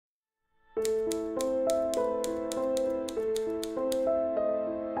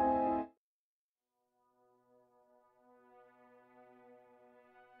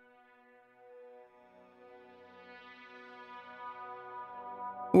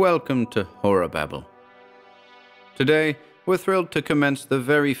Welcome to HorrorBabble. Today, we're thrilled to commence the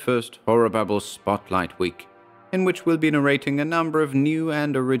very first HorrorBabble Spotlight week, in which we'll be narrating a number of new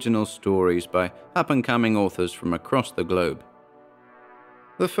and original stories by up-and-coming authors from across the globe.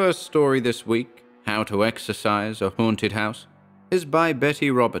 The first story this week, How to Exorcise a Haunted House, is by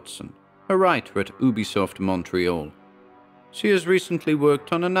Betty Robertson, a writer at Ubisoft Montreal. She has recently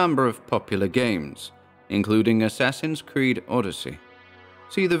worked on a number of popular games, including Assassin's Creed Odyssey.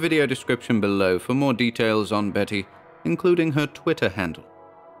 See the video description below for more details on Betty, including her Twitter handle.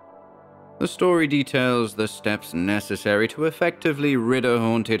 The story details the steps necessary to effectively rid a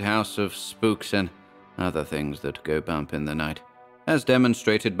haunted house of spooks and other things that go bump in the night, as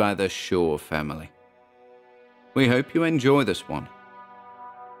demonstrated by the Shaw family. We hope you enjoy this one.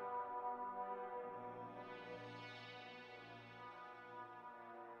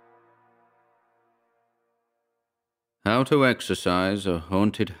 How to Exorcise a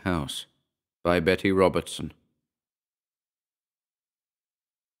Haunted House by Betty Robertson.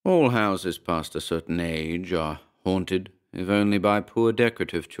 All houses past a certain age are haunted, if only by poor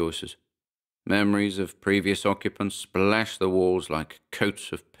decorative choices. Memories of previous occupants splash the walls like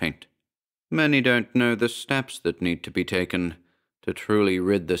coats of paint. Many don't know the steps that need to be taken to truly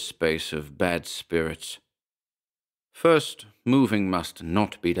rid the space of bad spirits. First, moving must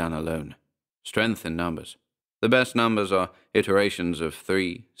not be done alone. Strength in numbers. The best numbers are iterations of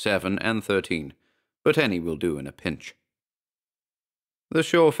 3, 7, and 13, but any will do in a pinch. The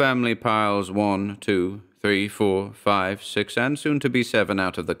Shaw family piles 1, 2, 3, 4, 5, 6, and soon to be 7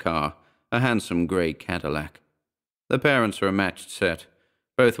 out of the car, a handsome grey Cadillac. The parents are a matched set,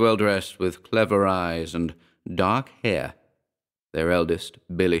 both well dressed with clever eyes and dark hair. Their eldest,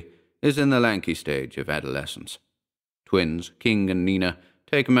 Billy, is in the lanky stage of adolescence. Twins, King and Nina,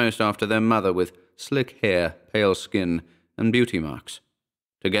 take most after their mother with slick hair, pale skin, and beauty marks.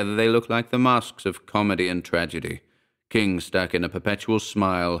 Together they look like the masks of comedy and tragedy, King stuck in a perpetual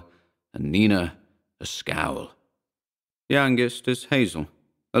smile, and Nina a scowl. Youngest is Hazel,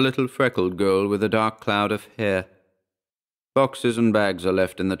 a little freckled girl with a dark cloud of hair. Boxes and bags are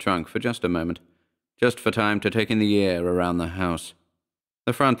left in the trunk for just a moment, just for time to take in the air around the house.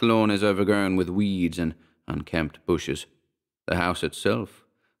 The front lawn is overgrown with weeds and unkempt bushes. The house itself,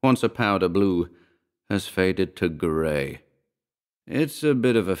 once a powder blue, has faded to grey. It's a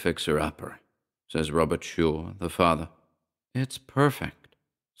bit of a fixer-upper, says Robert Shaw, the father. It's perfect,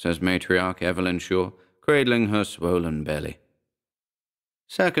 says matriarch Evelyn Shaw, cradling her swollen belly.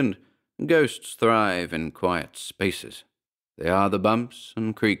 Second, ghosts thrive in quiet spaces. They are the bumps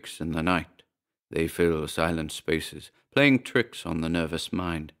and creaks in the night. They fill silent spaces, playing tricks on the nervous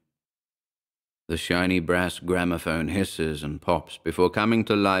mind. The shiny brass gramophone hisses and pops before coming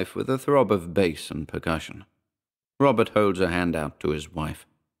to life with a throb of bass and percussion. Robert holds a hand out to his wife.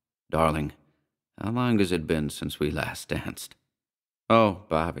 Darling, how long has it been since we last danced? Oh,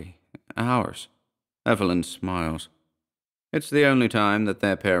 Bobby, hours. Evelyn smiles. It's the only time that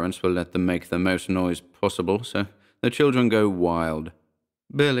their parents will let them make the most noise possible, so the children go wild.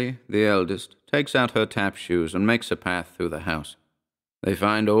 Billy, the eldest, takes out her tap shoes and makes a path through the house. They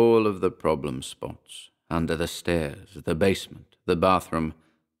find all of the problem spots, under the stairs, the basement, the bathroom,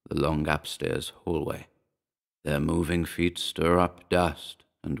 the long upstairs hallway. Their moving feet stir up dust,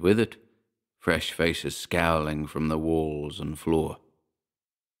 and with it, fresh faces scowling from the walls and floor.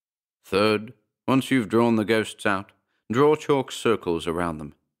 Third, once you've drawn the ghosts out, draw chalk circles around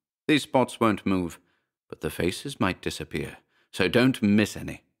them. These spots won't move, but the faces might disappear, so don't miss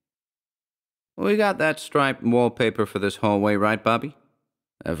any. We got that striped wallpaper for this hallway, right, Bobby?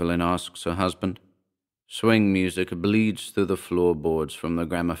 Evelyn asks her husband. Swing music bleeds through the floorboards from the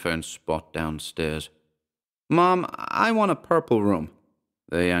gramophone spot downstairs. Mom, I want a purple room,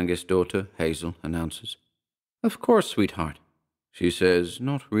 the youngest daughter, Hazel, announces. Of course, sweetheart, she says,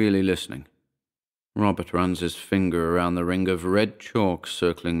 not really listening. Robert runs his finger around the ring of red chalk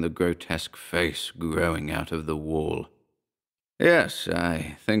circling the grotesque face growing out of the wall. Yes,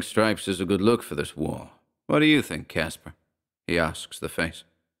 I think stripes is a good look for this wall. What do you think, Casper? He asks the face.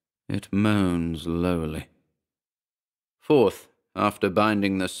 It moans lowly. Fourth, after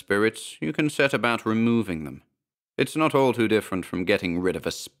binding the spirits, you can set about removing them. It's not all too different from getting rid of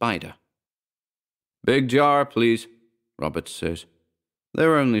a spider. Big jar, please, Robert says.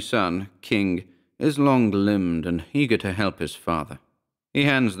 Their only son, King, is long-limbed and eager to help his father. He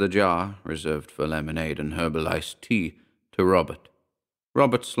hands the jar, reserved for lemonade and herbal iced tea, to Robert.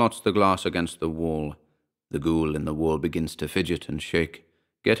 Robert slots the glass against the wall. The ghoul in the wall begins to fidget and shake,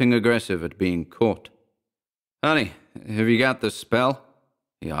 getting aggressive at being caught. Honey, have you got the spell?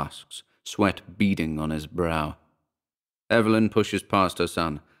 He asks, sweat beading on his brow. Evelyn pushes past her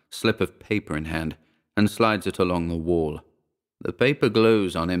son, slip of paper in hand, and slides it along the wall. The paper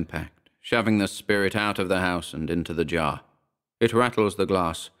glows on impact, shoving the spirit out of the house and into the jar. It rattles the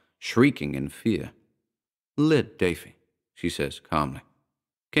glass, shrieking in fear. "Lid, Davy," she says calmly.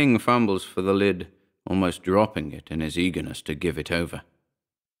 King fumbles for the lid, almost dropping it in his eagerness to give it over.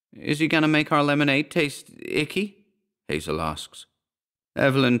 "Is he going to make our lemonade taste icky?" Hazel asks.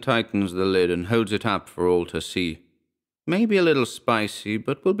 Evelyn tightens the lid and holds it up for all to see. "Maybe a little spicy,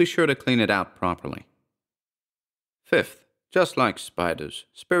 but we'll be sure to clean it out properly." Fifth, just like spiders,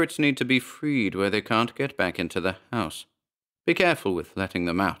 spirits need to be freed where they can't get back into the house. Be careful with letting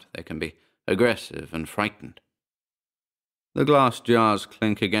them out. They can be aggressive and frightened. The glass jars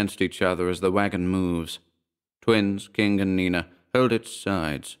clink against each other as the wagon moves. Twins, King and Nina, hold its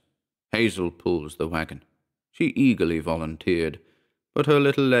sides. Hazel pulls the wagon. She eagerly volunteered, but her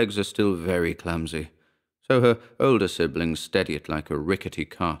little legs are still very clumsy, so her older siblings steady it like a rickety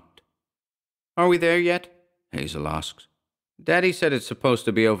cart. "Are we there yet?" Hazel asks. "Daddy said it's supposed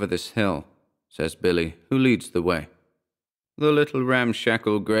to be over this hill," says Billy, who leads the way. The little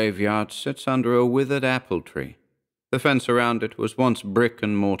ramshackle graveyard sits under a withered apple tree. The fence around it was once brick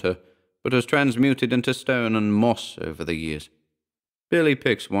and mortar, but has transmuted into stone and moss over the years. Billy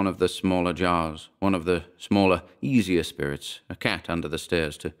picks one of the smaller jars, one of the smaller, easier spirits, a cat under the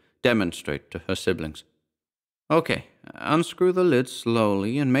stairs, to demonstrate to her siblings. "Okay, unscrew the lid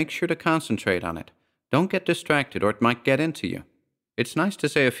slowly and make sure to concentrate on it. Don't get distracted or it might get into you. It's nice to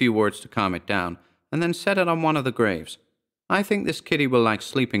say a few words to calm it down, and then set it on one of the graves. I think this kitty will like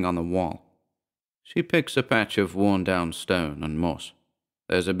sleeping on the wall." She picks a patch of worn-down stone and moss.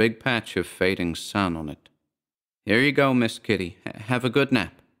 There's a big patch of fading sun on it. "Here you go, Miss Kitty. Have a good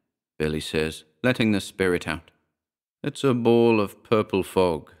nap," Billy says, letting the spirit out. It's a ball of purple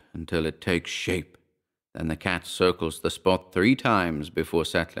fog until it takes shape. Then the cat circles the spot 3 times before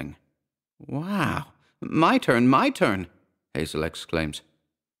settling. "Wow! My turn, Hazel exclaims.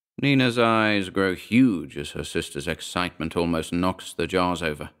 Nina's eyes grow huge as her sister's excitement almost knocks the jars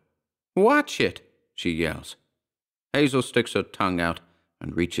over. "Watch it!" she yells. Hazel sticks her tongue out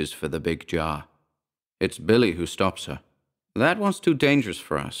and reaches for the big jar. It's Billy who stops her. "That one's too dangerous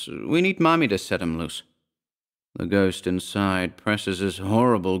for us. We need Mommy to set him loose." The ghost inside presses his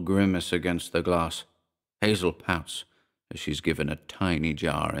horrible grimace against the glass. Hazel pouts as she's given a tiny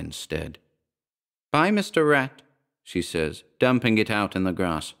jar instead. "Bye, Mr. Rat," she says, dumping it out in the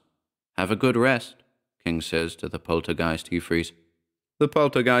grass. "Have a good rest," King says to the poltergeist he frees. The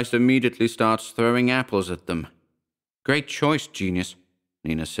poltergeist immediately starts throwing apples at them. "Great choice, genius,"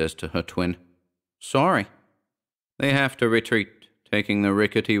 Nina says to her twin. "Sorry." They have to retreat, taking the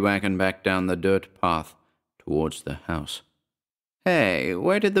rickety wagon back down the dirt path towards the house. "Hey,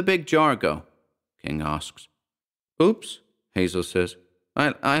 where did the big jar go?" King asks. "Oops," Hazel says.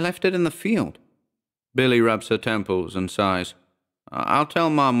 I left it in the field." Billy rubs her temples and sighs. "I'll tell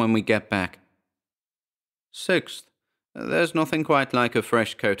Mom when we get back." Sixth, there's nothing quite like a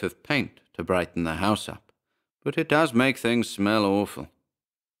fresh coat of paint to brighten the house up, but it does make things smell awful.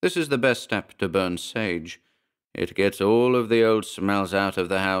 This is the best step to burn sage. It gets all of the old smells out of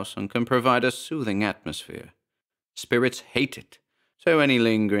the house and can provide a soothing atmosphere. Spirits hate it, so any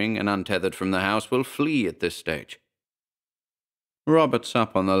lingering and untethered from the house will flee at this stage. Robert's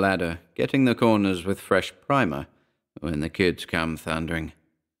up on the ladder, getting the corners with fresh primer, when the kids come thundering.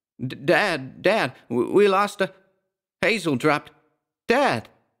 Dad, we lost a..." Hazel dropped. "Dad!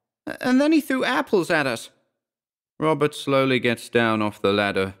 And then he threw apples at us." Robert slowly gets down off the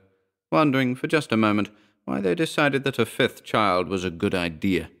ladder, wondering for just a moment why they decided that a 5th child was a good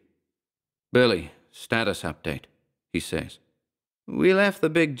idea. "Billy, status update," he says. "We left the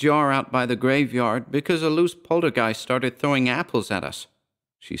big jar out by the graveyard because a loose poltergeist started throwing apples at us,"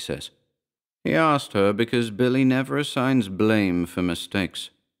 she says. He asked her because Billy never assigns blame for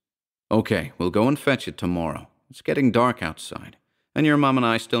mistakes. "Okay, we'll go and fetch it tomorrow. It's getting dark outside, and your mom and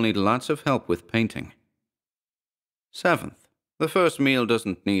I still need lots of help with painting." 7th, the first meal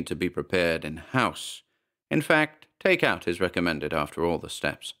doesn't need to be prepared in-house. In fact, takeout is recommended after all the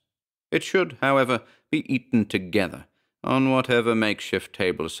steps. It should, however, be eaten together, on whatever makeshift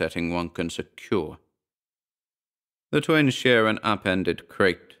table setting one can secure. The twins share an upended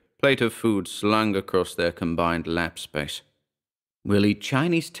plate of food slung across their combined lap space. "We'll eat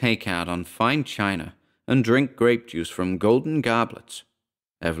Chinese takeout on fine china and drink grape juice from golden goblets,"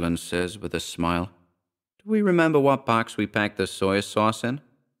 Evelyn says with a smile. "Do we remember what box we packed the soy sauce in?"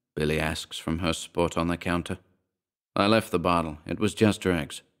 Billy asks from her spot on the counter. "I left the bottle. It was just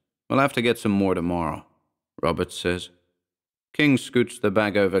dregs. We'll have to get some more tomorrow," Robert says. King scoots the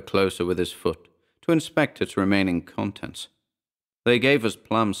bag over closer with his foot, to inspect its remaining contents. "They gave us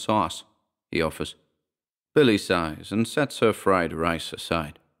plum sauce," he offers. Billy sighs and sets her fried rice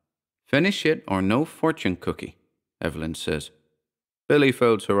aside. "Finish it or no fortune cookie," Evelyn says. Billy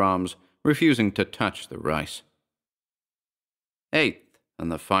folds her arms, refusing to touch the rice. Eighth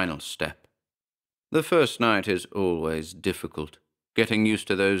and the final step. The first night is always difficult, getting used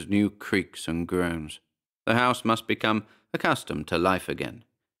to those new creaks and groans. The house must become accustomed to life again.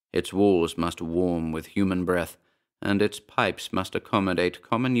 Its walls must warm with human breath, and its pipes must accommodate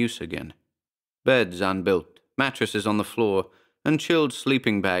common use again. Beds unbuilt, mattresses on the floor, and chilled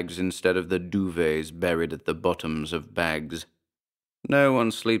sleeping bags instead of the duvets buried at the bottoms of bags. No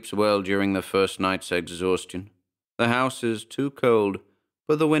one sleeps well during the first night's exhaustion. The house is too cold,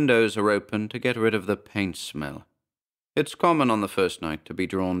 but the windows are open to get rid of the paint smell. It's common on the first night to be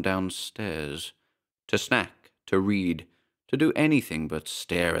drawn downstairs, to snack, to read, to do anything but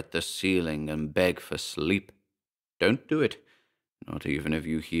stare at the ceiling and beg for sleep. Don't do it, not even if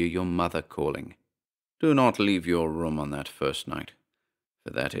you hear your mother calling. Do not leave your room on that first night,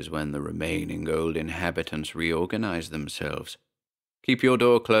 for that is when the remaining old inhabitants reorganize themselves. Keep your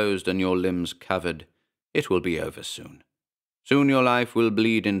door closed and your limbs covered. It will be over soon. Soon your life will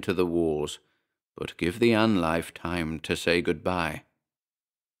bleed into the walls, but give the unlife time to say goodbye.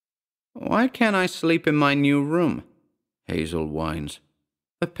 "Why can't I sleep in my new room?" Hazel whines.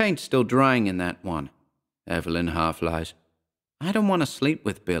 "The paint's still drying in that one." Evelyn half lies. "I don't want to sleep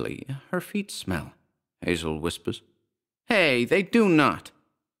with Billy. Her feet smell," Hazel whispers. "Hey, they do not,"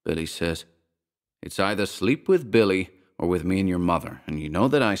 Billy says. "It's either sleep with Billy or with me and your mother, and you know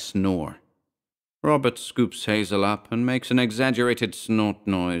that I snore." Robert scoops Hazel up and makes an exaggerated snort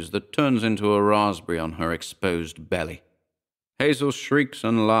noise that turns into a raspberry on her exposed belly. Hazel shrieks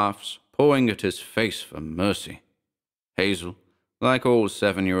and laughs, pawing at his face for mercy. Hazel, like all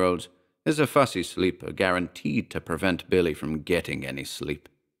 7-year-olds, is a fussy sleeper guaranteed to prevent Billy from getting any sleep.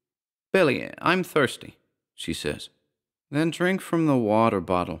 "Billy, I'm thirsty," she says. "Then drink from the water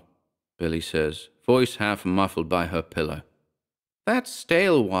bottle," Billy says, voice half muffled by her pillow. "That's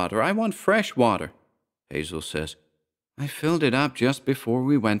stale water. I want fresh water," Hazel says. "I filled it up just before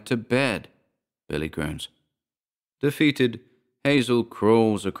we went to bed," Billy groans. Defeated, Hazel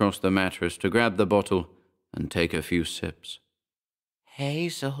crawls across the mattress to grab the bottle and take a few sips.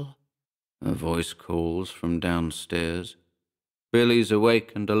 "Hazel," a voice calls from downstairs. Billy's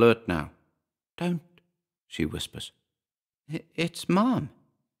awake and alert now. "Don't," she whispers. It's Mom."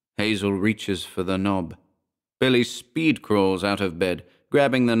 Hazel reaches for the knob. Billy speed crawls out of bed,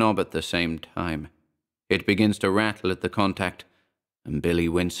 grabbing the knob at the same time. It begins to rattle at the contact, and Billy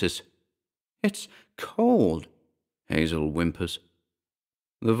winces. "It's cold," Hazel whimpers.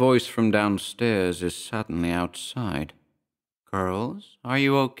 The voice from downstairs is suddenly outside. "Girls, are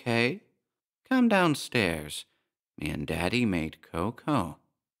you okay? Come downstairs. Me and Daddy made cocoa,"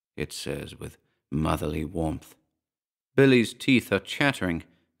 it says with motherly warmth. Billy's teeth are chattering,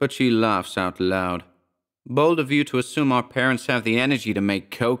 but she laughs out loud. "Bold of you to assume our parents have the energy to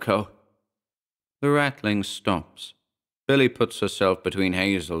make cocoa." The rattling stops. Billy puts herself between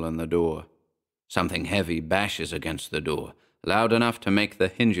Hazel and the door. Something heavy bashes against the door, loud enough to make the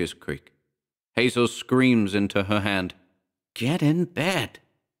hinges creak. Hazel screams into her hand. "Get in bed,"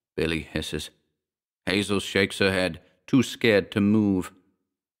 Billy hisses. Hazel shakes her head, too scared to move.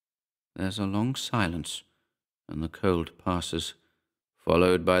 There's a long silence, and the cold passes,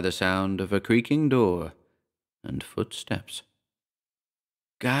 followed by the sound of a creaking door and footsteps.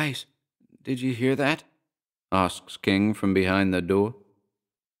 "Guys, did you hear that?" asks King from behind the door.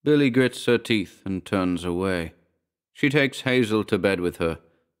 Billy grits her teeth and turns away. She takes Hazel to bed with her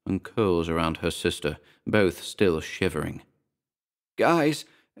and curls around her sister, both still shivering. "Guys,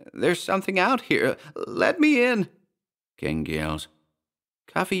 there's something out here. Let me in," King yells.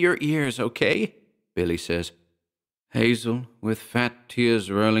 "Cover your ears, okay?" Billy says. Hazel, with fat tears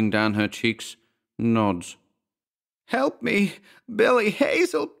rolling down her cheeks, nods. "Help me! Billy,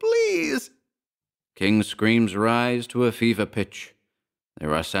 Hazel, please!" King's screams rise to a fever pitch.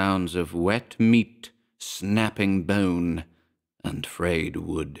 There are sounds of wet meat, snapping bone, and frayed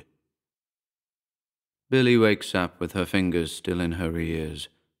wood. Billy wakes up with her fingers still in her ears,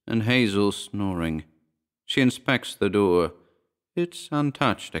 and Hazel snoring. She inspects the door. It's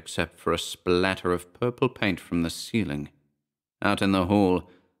untouched except for a splatter of purple paint from the ceiling. Out in the hall,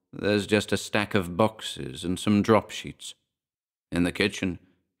 there's just a stack of boxes and some drop sheets. In the kitchen,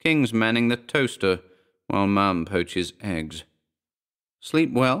 King's manning the toaster while Mum poaches eggs.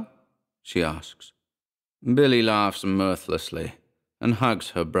 "Sleep well?" she asks. Billy laughs mirthlessly and hugs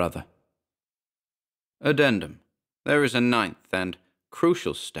her brother. Addendum. There is a ninth and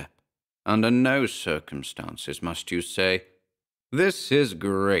crucial step. Under no circumstances must you say, "This is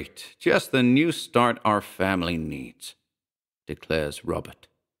great, just the new start our family needs," declares Robert.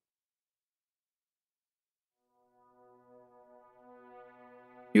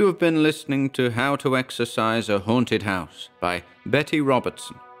 You have been listening to How to Exorcise a Haunted House by Betty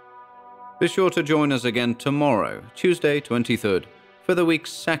Robertson. Be sure to join us again tomorrow, Tuesday 23rd, for the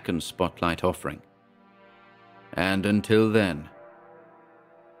week's second Spotlight offering. And until then,